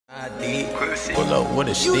Pull up with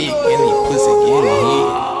a stick, any pussy get it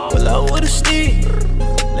hit. Pull up with a stick,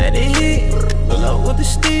 let it hit. Pull up with a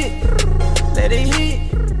stick, let it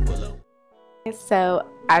hit. So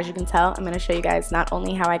as you can tell, I'm going to show you guys not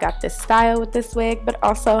only how I got this style with this wig, but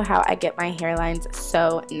also how I get my hairlines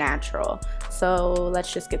so natural. So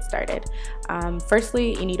let's just get started.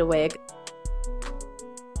 Firstly, you need a wig.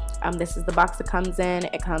 This is the box it comes in.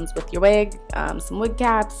 It comes with your wig, some wig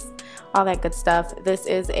caps, all that good stuff. This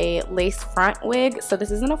is a lace front wig, so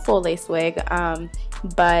this isn't a full lace wig,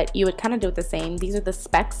 but you would kind of do it the same. These are the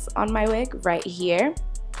specs on my wig right here.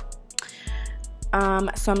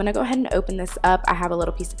 So I'm gonna go ahead and open this up. I have a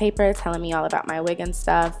little piece of paper telling me all about my wig and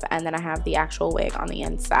stuff, and then I have the actual wig on the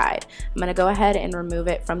inside. I'm gonna go ahead and remove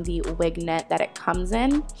it from the wig net that it comes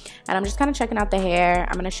in, and I'm just kind of checking out the hair.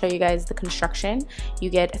 I'm gonna show you guys the construction. You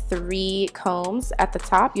get 3 combs at the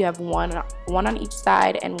top. You have one on each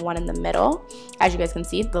side and one in the middle. As you guys can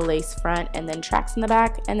see, the lace front and then tracks in the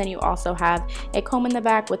back, and then you also have a comb in the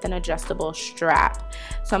back with an adjustable strap.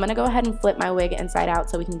 So I'm gonna go ahead and flip my wig inside out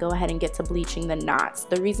so we can go ahead and get to bleaching the knots.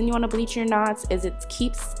 The reason you want to bleach your knots is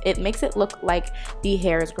it makes it look like the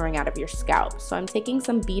hair is growing out of your scalp. So I'm taking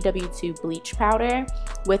some BW2 bleach powder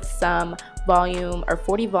with some volume or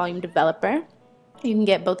 40 volume developer. You can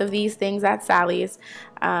get both of these things at Sally's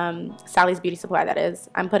Beauty Supply, that is.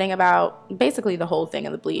 I'm putting about basically the whole thing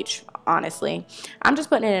of the bleach, honestly. I'm just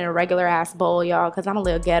putting it in a regular ass bowl, y'all, because I'm a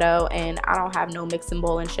little ghetto and I don't have no mixing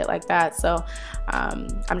bowl and shit like that. So I'm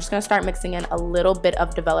just gonna start mixing in a little bit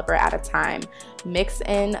of developer at a time. Mix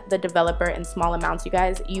in the developer in small amounts, you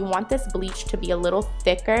guys. You want this bleach to be a little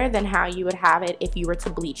thicker than how you would have it if you were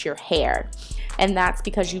to bleach your hair. And that's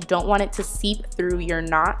because you don't want it to seep through your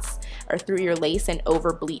knots or through your lace and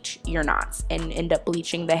over bleach your knots and end up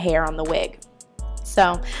bleaching the hair on the wig.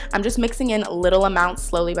 So I'm just mixing in little amounts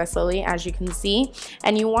slowly by slowly, as you can see,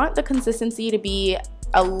 and you want the consistency to be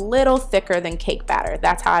a little thicker than cake batter.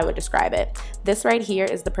 That's how I would describe it. This right here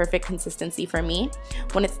is the perfect consistency for me.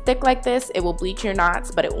 When it's thick like this, it will bleach your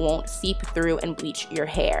knots, but it won't seep through and bleach your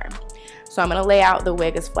hair. So I'm gonna lay out the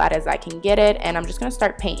wig as flat as I can get it, and I'm just gonna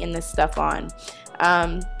start painting this stuff on.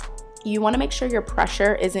 You want to make sure your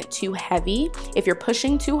pressure isn't too heavy. If you're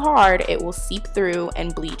pushing too hard, it will seep through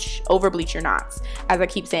and over bleach your knots. As I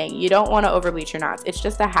keep saying, you don't want to over bleach your knots. It's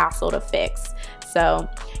just a hassle to fix. So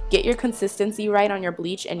get your consistency right on your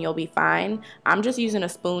bleach and you'll be fine. I'm just using a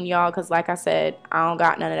spoon, y'all, because like I said, I don't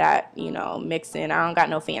got none of that, you know, mixing. I don't got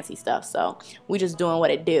no fancy stuff. So we just doing what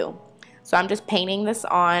it do. So I'm just painting this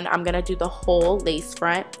on. I'm gonna do the whole lace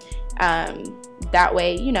front. That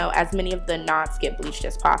way, you know, as many of the knots get bleached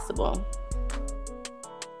as possible.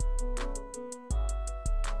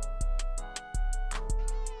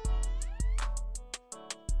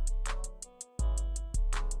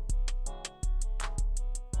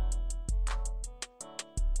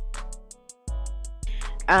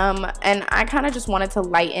 And I kind of just wanted to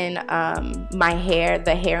lighten my hair,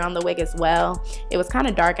 the hair on the wig as well. It was kind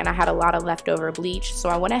of dark and I had a lot of leftover bleach, so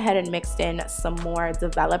I went ahead and mixed in some more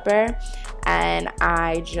developer and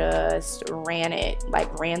I just ran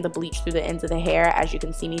the bleach through the ends of the hair, as you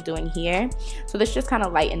can see me doing here. So this just kind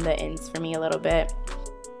of lightened the ends for me a little bit.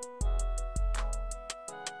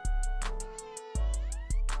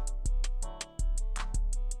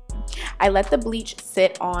 I let the bleach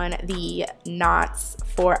sit on the knots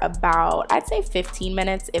for about, I'd say 15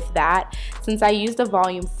 minutes, if that. Since I used a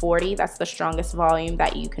volume 40, that's the strongest volume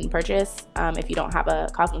that you can purchase if you don't have a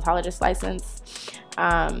cosmetologist license.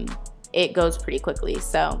 It goes pretty quickly.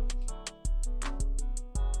 So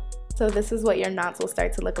this is what your knots will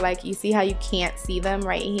start to look like. You see how you can't see them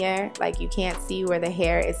right here? Like you can't see where the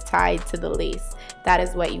hair is tied to the lace. That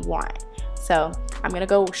is what you want. So I'm gonna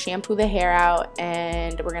go shampoo the hair out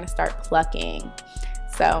and we're gonna start plucking.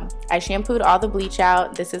 So I shampooed all the bleach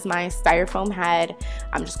out. This is my styrofoam head.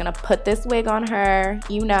 I'm just gonna put this wig on her.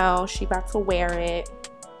 You know, she about to wear it.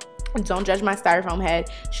 Don't judge my styrofoam head.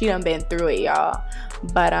 She done been through it, y'all.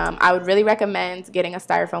 But I would really recommend getting a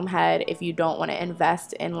styrofoam head if you don't want to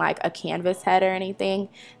invest in like a canvas head or anything.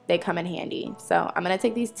 They come in handy. So I'm going to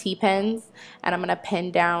take these T-pins and I'm going to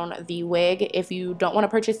pin down the wig. If you don't want to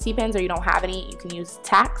purchase T-pins or you don't have any, you can use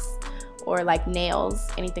tacks or like nails,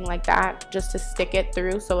 anything like that, just to stick it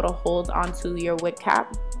through so it'll hold onto your wig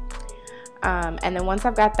cap. And then once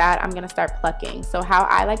I've got that, I'm gonna start plucking. So how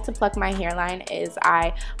I like to pluck my hairline is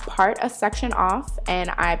I part a section off and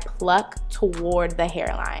I pluck toward the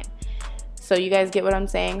hairline. So you guys get what I'm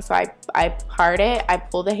saying? So I part it, I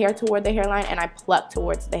pull the hair toward the hairline, and I pluck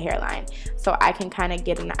towards the hairline. So I can kind of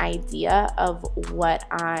get an idea of what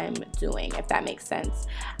I'm doing, if that makes sense.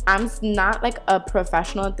 I'm not like a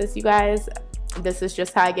professional at this, you guys. this is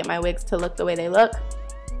just how I get my wigs to look the way they look.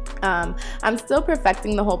 I'm still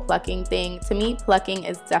perfecting the whole plucking thing. To me, plucking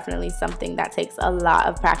is definitely something that takes a lot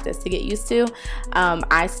of practice to get used to.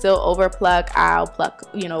 I still over pluck. I'll pluck,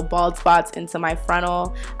 you know, bald spots into my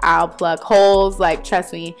frontal. I'll pluck holes. Like,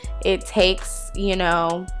 trust me, it takes, you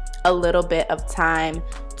know, a little bit of time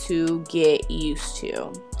to get used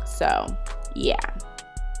to. So yeah.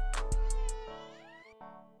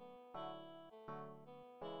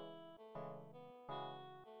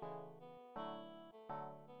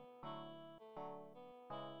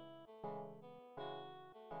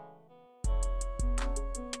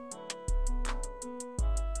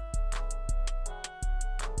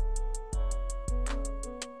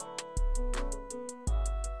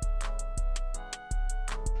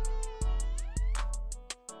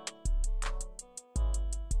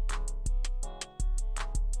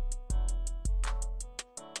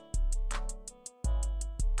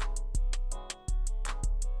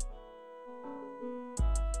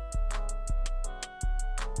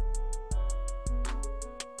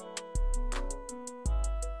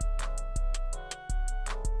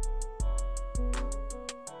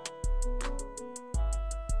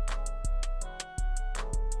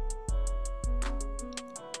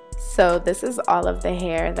 So this is all of the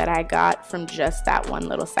hair that I got from just that one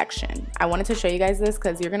little section. I wanted to show you guys this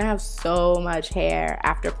because you're gonna have so much hair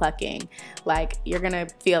after plucking. Like, you're gonna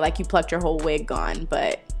feel like you plucked your whole wig gone,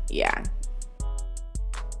 but yeah.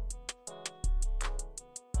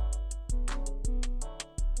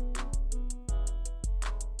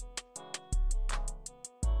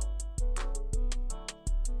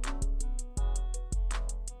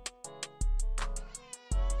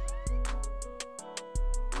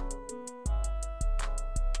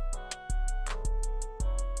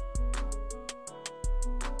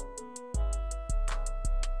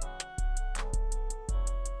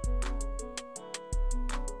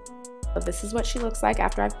 But this is what she looks like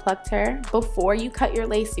after I've plucked her. Before you cut your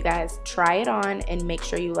lace, you guys, try it on and make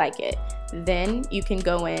sure you like it. Then you can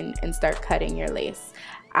go in and start cutting your lace.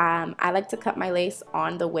 I like to cut my lace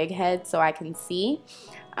on the wig head so I can see.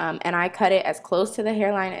 And I cut it as close to the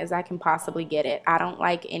hairline as I can possibly get it. I don't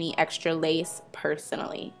like any extra lace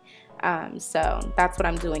personally. So that's what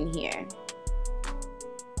I'm doing here.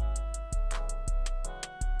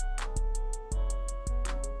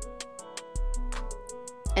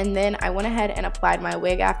 And then I went ahead and applied my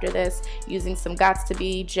wig after this using some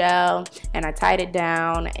Got2b gel, and I tied it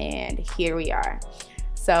down, and here we are.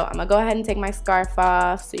 So I'm gonna go ahead and take my scarf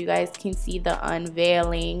off so you guys can see the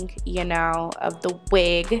unveiling, you know, of the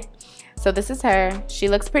wig. So this is her. She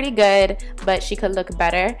looks pretty good, but she could look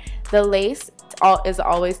better. The lace is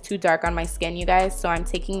always too dark on my skin, you guys, so I'm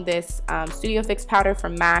taking this Studio Fix powder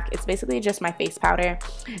from MAC. It's basically just my face powder,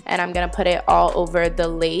 and I'm gonna put it all over the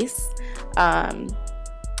lace.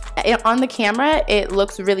 On the camera it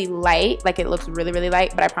looks really light, like it looks really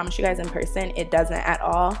light, but I promise you guys in person it doesn't at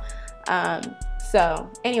all.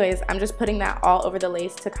 So anyways, I'm just putting that all over the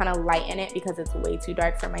lace to kind of lighten it because it's way too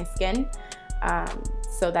dark for my skin.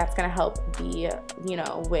 So that's gonna help the, you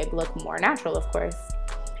know, wig look more natural, of course.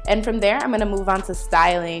 And from there I'm gonna move on to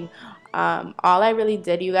styling. All I really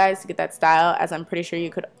did, you guys, to get that style, as I'm pretty sure you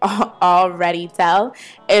could already tell,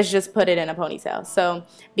 is just put it in a ponytail. So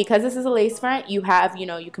because this is a lace front, you have, you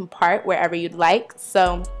know, you can part wherever you'd like.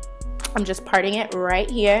 So I'm just parting it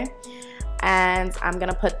right here, and I'm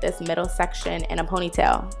gonna put this middle section in a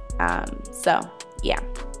ponytail. So yeah.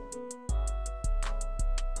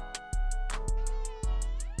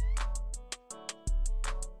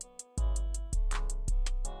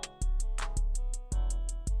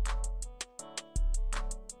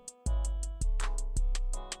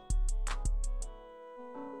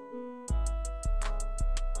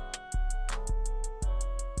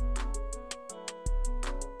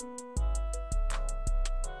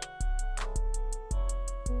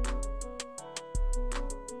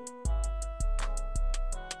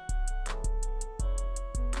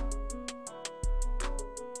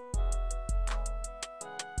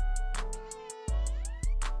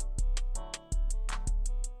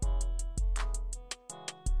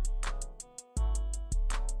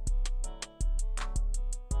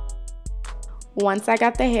 Once I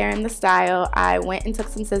got the hair in the style, I went and took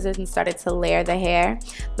some scissors and started to layer the hair.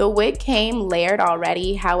 The wig came layered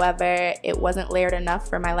already, however, it wasn't layered enough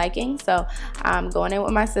for my liking, so I'm going in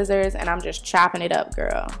with my scissors and I'm just chopping it up,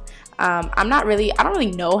 girl. I don't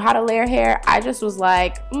really know how to layer hair. I just was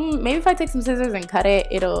like, maybe if I take some scissors and cut it,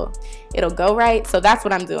 it'll go right. So that's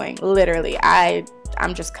what I'm doing, literally.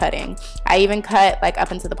 I'm just cutting. I even cut like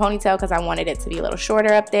up into the ponytail because I wanted it to be a little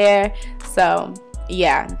shorter up there. So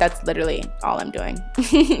yeah, that's literally all I'm doing.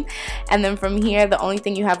 And then from here, the only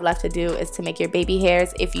thing you have left to do is to make your baby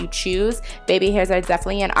hairs if you choose. Baby hairs are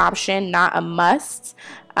definitely an option, not a must.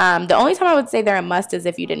 The only time I would say they're a must is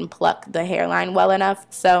if you didn't pluck the hairline well enough.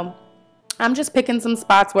 So I'm just picking some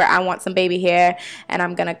spots where I want some baby hair, and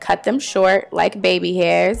I'm gonna cut them short like baby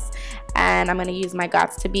hairs. And I'm gonna use my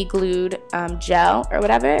Gots to Be Glued gel or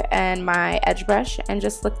whatever, and my edge brush, and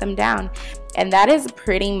just slick them down. And that is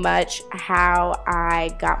pretty much how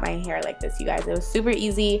I got my hair like this, you guys. It was super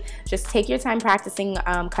easy. Just take your time practicing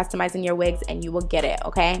customizing your wigs, and you will get it,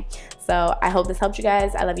 okay? So I hope this helped you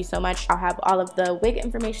guys. I love you so much. I'll have all of the wig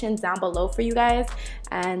information down below for you guys.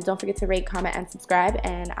 And don't forget to rate, comment, and subscribe.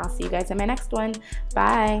 And I'll see you guys in my next one.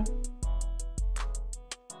 Bye.